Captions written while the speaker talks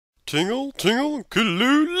Tingle, tingle,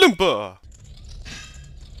 Kaloo-Limpa!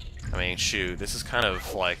 I mean, shoot, this is kind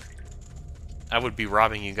of like... I would be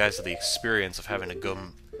robbing you guys of the experience of having a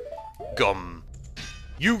gum.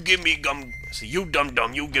 You give me gum... See, you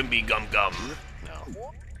dum-dum, you give me gum-gum.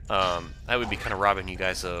 No. I would be kind of robbing you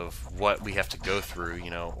guys of what we have to go through, you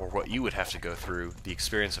know, or what you would have to go through, the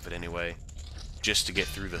experience of it anyway, just to get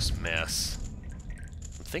through this mess.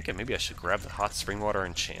 I'm thinking maybe I should grab the hot spring water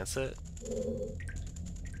and chance it.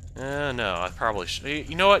 No, I probably should.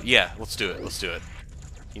 You know what? Yeah, let's do it. Let's do it.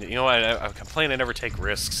 You know what? I'm complaining I never take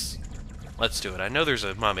risks. Let's do it. I know there's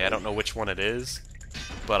a mummy. I don't know which one it is,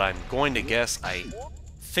 but I'm going to guess I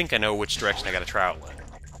think I know which direction I gotta travel in.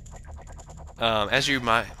 As you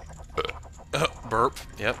might... burp.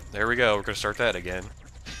 Yep, there we go. We're gonna start that again.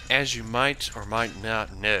 As you might or might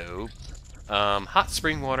not know, hot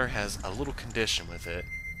spring water has a little condition with it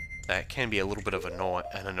that can be a little bit of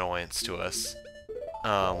an annoyance to us.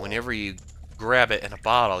 Whenever you grab it in a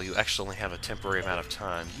bottle, you actually only have a temporary amount of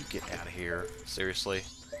time. You get out of here. Seriously?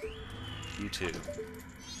 You too.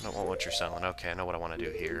 I don't want what you're selling. Okay, I know what I want to do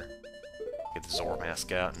here. Get the Zor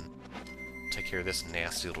mask out and take care of this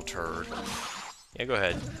nasty little turd. Yeah, go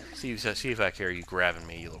ahead. See if I care you grabbing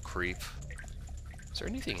me, you little creep. Is there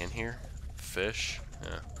anything in here? Fish?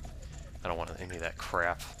 Yeah. I don't want any of that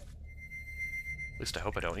crap. At least I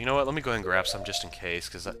hope I don't. You know what? Let me go ahead and grab some just in case,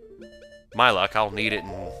 because my luck, I'll need it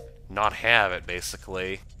and not have it,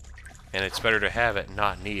 basically. And it's better to have it and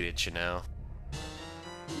not need it, you know?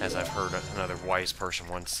 As I've heard another wise person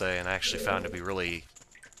once say, and I actually found to be really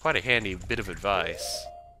quite a handy bit of advice.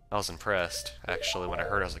 I was impressed, actually, when I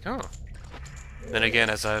heard it. I was like, oh. Then again,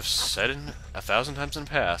 as I've said 1,000 times in the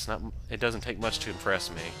past, it doesn't take much to impress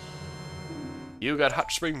me. You got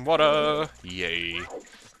hot spring water! Yay.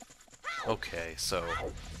 Okay, so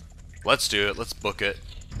let's do it. Let's book it.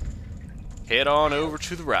 Head on over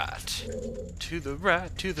to the right. To the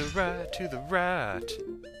right, to the right, to the right.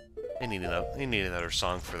 They need another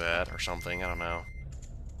song for that or something. I don't know.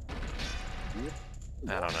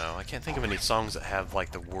 I can't think of any songs that have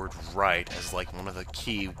like the word right as like one of the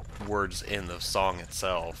key words in the song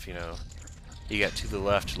itself, you know. You got to the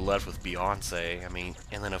left with Beyonce, I mean,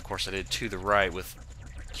 and then of course I did to the right with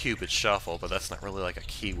Cupid Shuffle, but that's not really like a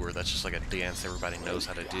keyword, that's just like a dance everybody knows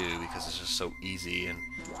how to do because it's just so easy and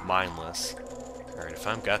mindless. Alright, if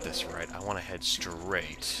I've got this right, I want to head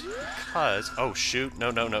straight, because... Oh, shoot.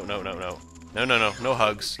 No hugs, no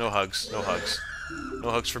hugs, no hugs.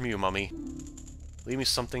 No hugs from you, mummy. Leave me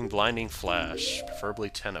something blinding flash, preferably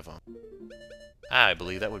 10 of them. I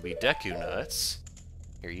believe that would be Deku Nuts.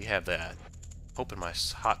 Here, you have that. Hoping my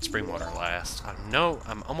hot spring water lasts.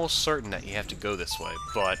 I'm almost certain that you have to go this way,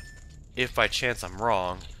 but if by chance I'm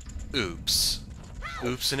wrong, oops.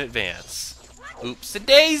 Oops in advance.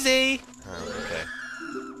 Oops-a-daisy! Oh, okay.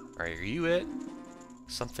 Alright, are you it?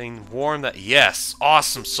 Something warm that... Yes!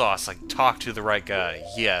 Awesome sauce! I talked to the right guy.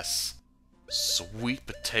 Yes. Sweet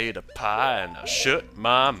potato pie, and I shut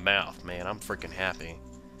my mouth. Man, I'm freaking happy.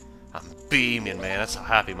 I'm beaming, man. That's how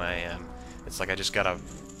happy I am. It's like I just got a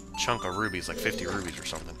chunk of rubies, like 50 rubies or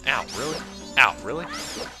something. Ow, really? Ow, really?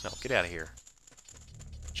 No, get out of here.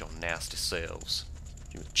 Your nasty selves.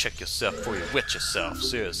 You check yourself before you wet yourself,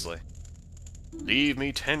 seriously. Leave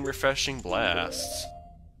me 10 refreshing blasts.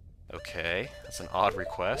 Okay, that's an odd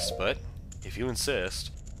request, but if you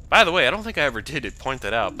insist. By the way, I don't think I ever did point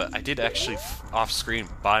that out, but I did actually off-screen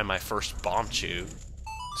buy my first bomb chew.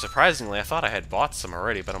 Surprisingly, I thought I had bought some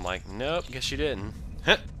already, but I'm like, nope, guess you didn't.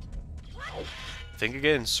 Think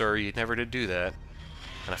again, sir, you never did do that.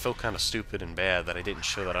 And I feel kind of stupid and bad that I didn't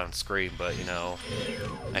show that on screen, but, you know,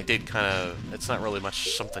 I did kind of... It's not really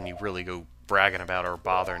much something you really go bragging about or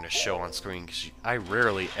bothering to show on screen, because I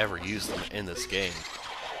rarely ever use them in this game.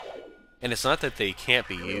 And it's not that they can't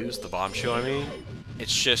be used, the bomb show, I mean.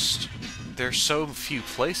 It's just, there's so few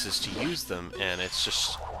places to use them, and it's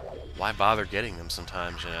just, why bother getting them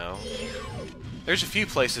sometimes, you know? There's a few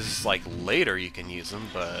places, like, later you can use them,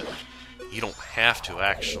 but you don't have to,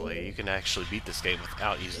 actually. You can actually beat this game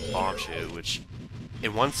without using bomb show, which,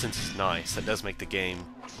 in one sense, is nice. That does make the game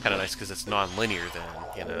kind of nice, because it's non-linear then,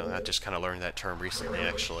 you know? I just kind of learned that term recently,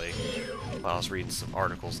 actually, while I was reading some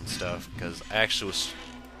articles and stuff, because I actually was...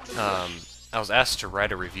 I was asked to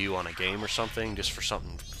write a review on a game or something, just for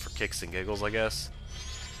something for kicks and giggles, I guess.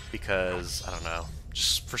 Because, I don't know,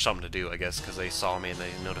 just for something to do, I guess, because they saw me and they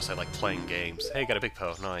noticed I like playing games. Hey, got a big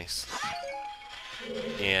po, nice.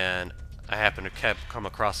 And I happened to come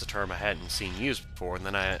across a term I hadn't seen used before, and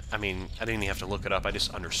then I didn't even have to look it up, I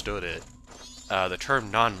just understood it. The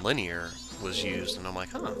term non-linear was used, and I'm like,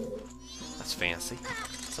 huh, that's fancy.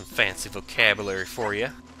 Some fancy vocabulary for you.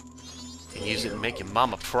 You can use it and make your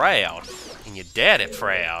mama proud. And your daddy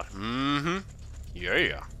proud. Mm-hmm.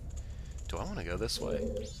 Yeah. Do I want to go this way?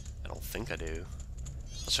 I don't think I do.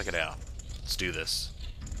 Let's check it out. Let's do this.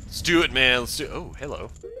 Let's do it, man. Let's do it. Oh, hello.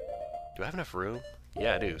 Do I have enough room?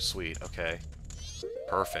 Yeah, I do. Sweet. Okay.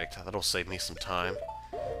 Perfect. That'll save me some time.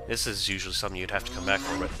 This is usually something you'd have to come back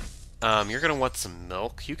for, but you're gonna want some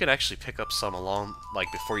milk. You can actually pick up some along,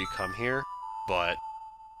 like, before you come here, but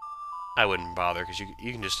I wouldn't bother, because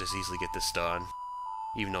you can just as easily get this done.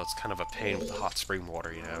 Even though it's kind of a pain with the hot spring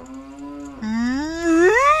water, you know.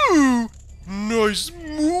 Nice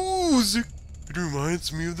music. It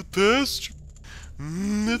reminds me of the past.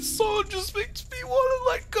 That song just makes me want to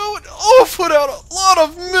let go and put out a lot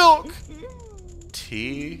of milk.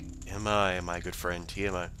 TMI, my good friend,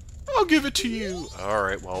 TMI. I'll give it to you.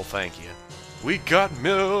 Alright, well, thank you. We got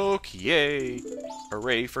milk, yay.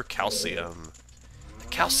 Hooray for calcium. The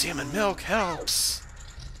calcium in milk helps.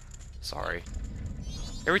 Sorry.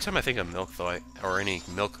 Every time I think of milk, though, or any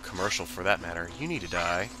milk commercial for that matter, you need to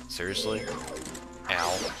die. Seriously?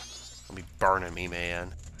 Ow. Don't be burning me,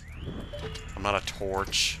 man. I'm not a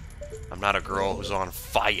torch. I'm not a girl who's on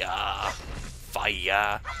fire.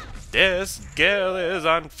 Fire. This girl is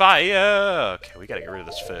on fire. Okay, we gotta get rid of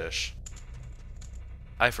this fish.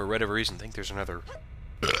 I, for whatever reason, think there's another...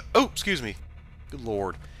 Oh, excuse me. Good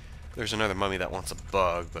lord. There's another mummy that wants a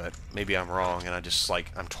bug, but maybe I'm wrong, and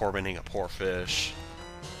I'm tormenting a poor fish.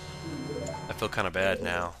 I feel kind of bad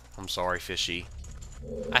now. I'm sorry, fishy.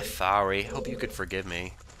 I'm sorry. Hope you could forgive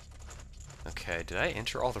me. Okay, did I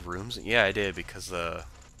enter all the rooms? Yeah, I did, because that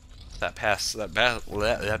last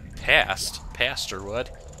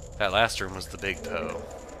room was the big toe.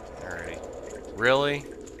 Alrighty. Really?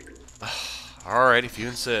 Alright, if you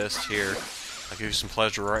insist. Here, I'll give you some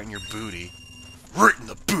pleasure right in your booty. Right in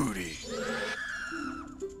the booty!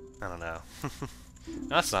 I don't know.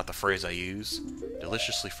 That's not the phrase I use.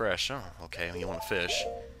 Deliciously fresh. Oh, okay, you want a fish.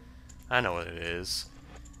 I know what it is.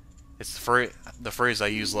 It's the phrase I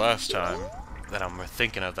used last time that I'm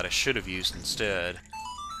thinking of that I should have used instead.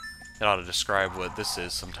 It ought to describe what this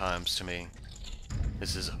is sometimes to me.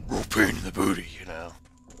 This is a pain in the booty, you know.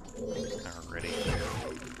 Already.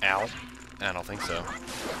 Ow. I don't think so.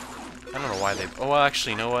 I don't know why they... Oh, well,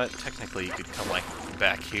 actually, you know what? Technically, you could come, like,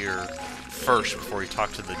 back here first before you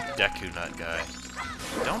talk to the Deku Nut guy.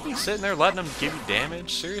 Don't be sitting there letting them give you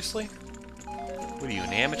damage. Seriously? What are you,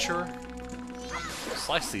 an amateur?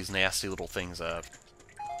 Slice these nasty little things up.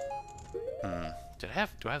 Do I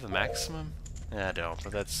have the maximum? I don't,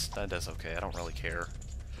 but that's okay. I don't really care.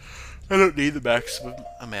 I don't need the maximum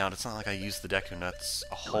amount. It's not like I use the Deku Nuts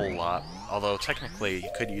a whole lot. Although, technically, you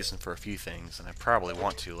could use them for a few things, and I probably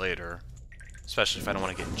want to later. Especially if I don't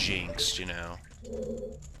want to get jinxed, you know.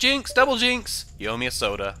 Jinx! Double jinx! You owe me a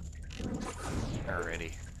soda.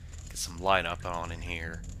 Alrighty. Get some light up on in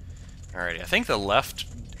here. Alrighty, I think the left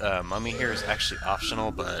mummy here is actually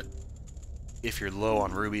optional, but if you're low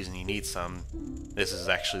on rubies and you need some, this is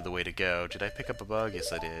actually the way to go. Did I pick up a bug?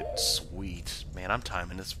 Yes, I did. Sweet. Man, I'm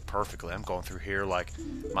timing this perfectly. I'm going through here like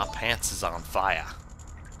my pants is on fire.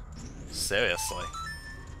 Seriously.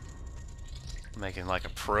 I'm making like a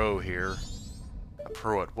pro here. A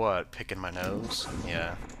pro at what? Picking my nose?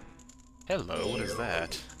 Yeah. Hello, what is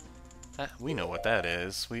that? We know what that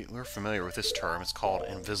is. We're familiar with this term. It's called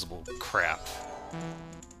invisible crap.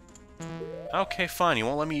 Okay, fine. You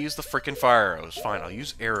won't let me use the frickin' fire arrows. Fine, I'll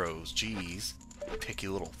use arrows. Jeez. Picky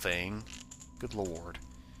little thing. Good lord.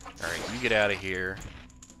 Alright, you get out of here.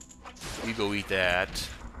 You go eat that.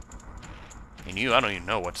 And you, I don't even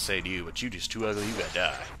know what to say to you, but you just too ugly, you gotta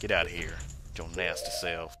die. Get out of here. Your nasty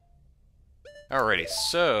self. Alrighty,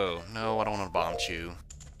 so... No, I don't want to bomb you.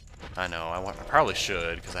 I know, I probably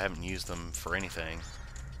should, because I haven't used them for anything.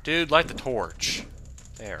 Dude, light the torch.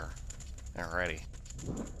 There. Alrighty.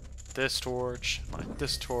 This torch, light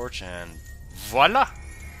this torch, and voila!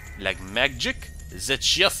 Like magic, it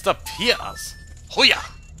just appears. Hoya!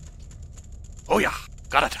 Oh yeah,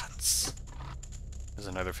 gotta dance. There's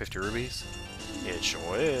another 50 rubies. It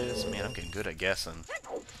sure is. Man, I'm getting good at guessing.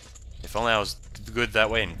 If only I was good that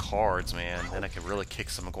way in cards, man, then I could really kick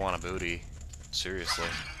some iguana booty. Seriously.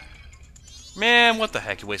 Man, what the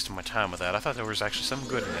heck? You're wasting my time with that. I thought there was actually something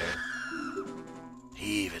good in there.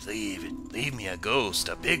 Leave it, leave it. Leave me a ghost,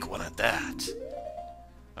 a big one at that.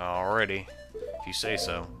 Alrighty. If you say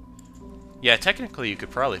so. Yeah, technically you could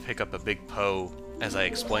probably pick up a big Poe, as I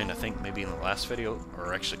explained, I think, maybe in the last video,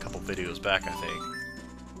 or actually a couple videos back, I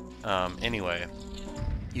think. Anyway,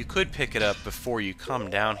 you could pick it up before you come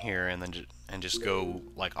down here and then just go,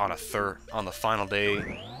 like, on the final day,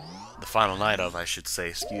 the final night of, I should say,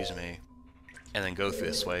 excuse me, and then go through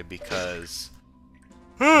this way, because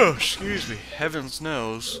Oh, excuse me. Heavens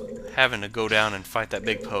knows, having to go down and fight that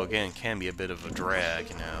big Poe again can be a bit of a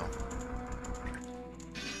drag, you know.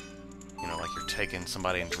 You know, like you're taking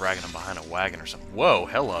somebody and dragging them behind a wagon or something. Whoa,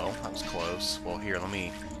 hello. That was close. Well, here, let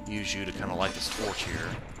me use you to kind of light this torch here.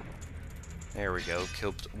 There we go.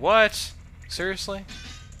 Killed. What? Seriously?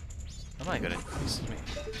 Am I gonna?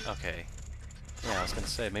 Okay. Yeah, I was gonna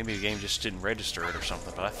say maybe the game just didn't register it or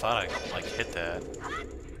something, but I thought I like hit that.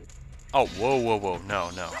 Oh, whoa, whoa, whoa! No,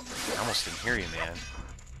 no! I almost didn't hear you, man.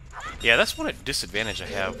 Yeah, that's one disadvantage I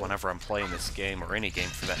have whenever I'm playing this game, or any game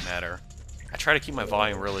for that matter. I try to keep my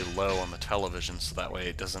volume really low on the television, so that way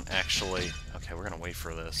it doesn't actually. Okay, we're gonna wait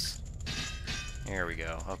for this. There we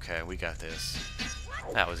go. Okay, we got this.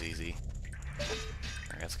 That was easy.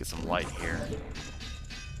 Alright, let's get some light here.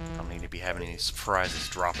 I don't need to be having any surprises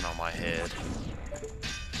dropping on my head.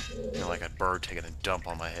 You know, like a bird taking a dump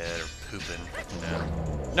on my head or pooping.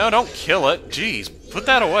 No, no, don't kill it. Jeez, put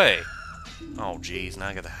that away. Oh, jeez, now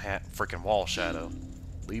I got the freaking wall shadow.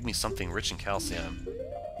 Leave me something rich in calcium.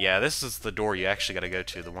 Yeah, this is the door you actually got to go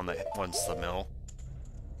to, the one that wants the milk.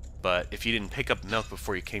 But if you didn't pick up milk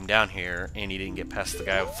before you came down here, and you didn't get past the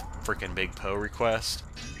guy with freaking big Poe request,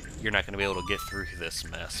 you're not going to be able to get through this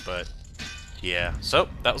mess. But yeah, so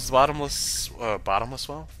that was the bottomless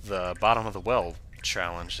well, the bottom of the well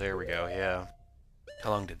challenge. There we go. Yeah,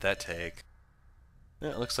 how long did that take? Yeah,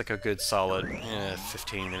 it looks like a good solid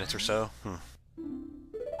 15 minutes or so.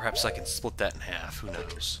 Perhaps I can split that in half. Who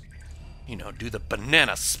knows? You know, do the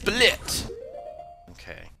banana split.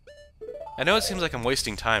 Okay. I know it seems like I'm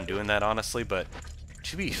wasting time doing that, honestly, but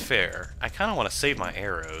to be fair, I kind of want to save my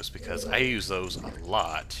arrows because I use those a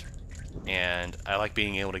lot. And I like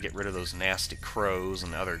being able to get rid of those nasty crows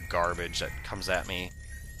and other garbage that comes at me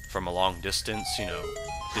from a long distance, you know,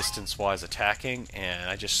 distance-wise attacking, and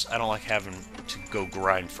I don't like having to go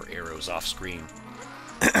grind for arrows off-screen.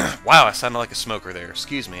 Wow, I sounded like a smoker there.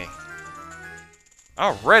 Excuse me.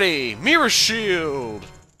 Alrighty! Mirror shield!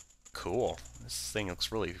 Cool. This thing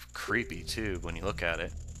looks really creepy, too, when you look at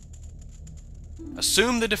it.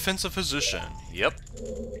 Assume the defensive position. Yep.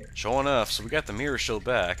 Sure enough, so we got the mirror shield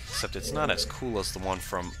back, except it's not as cool as the one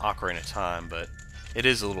from Ocarina of Time, but it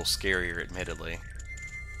is a little scarier, admittedly.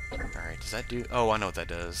 Alright, does that do... Oh, I know what that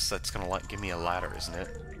does. That's gonna give me a ladder, isn't it?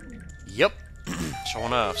 Yep. Sure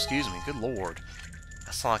enough. Excuse me. Good lord.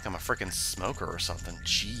 I sound like I'm a freaking smoker or something.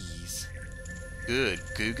 Jeez. Good.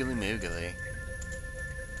 Googly moogly.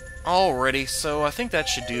 Alrighty, so I think that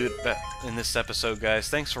should do it in this episode, guys.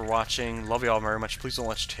 Thanks for watching. Love you all very much. Please don't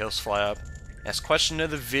let your tails fly up. As question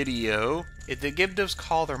of the video, if the Gibdos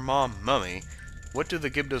call their mom Mummy, what do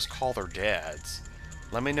the Gibdos call their dads?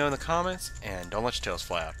 Let me know in the comments, and don't let your tails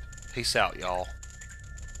fly up. Peace out, y'all.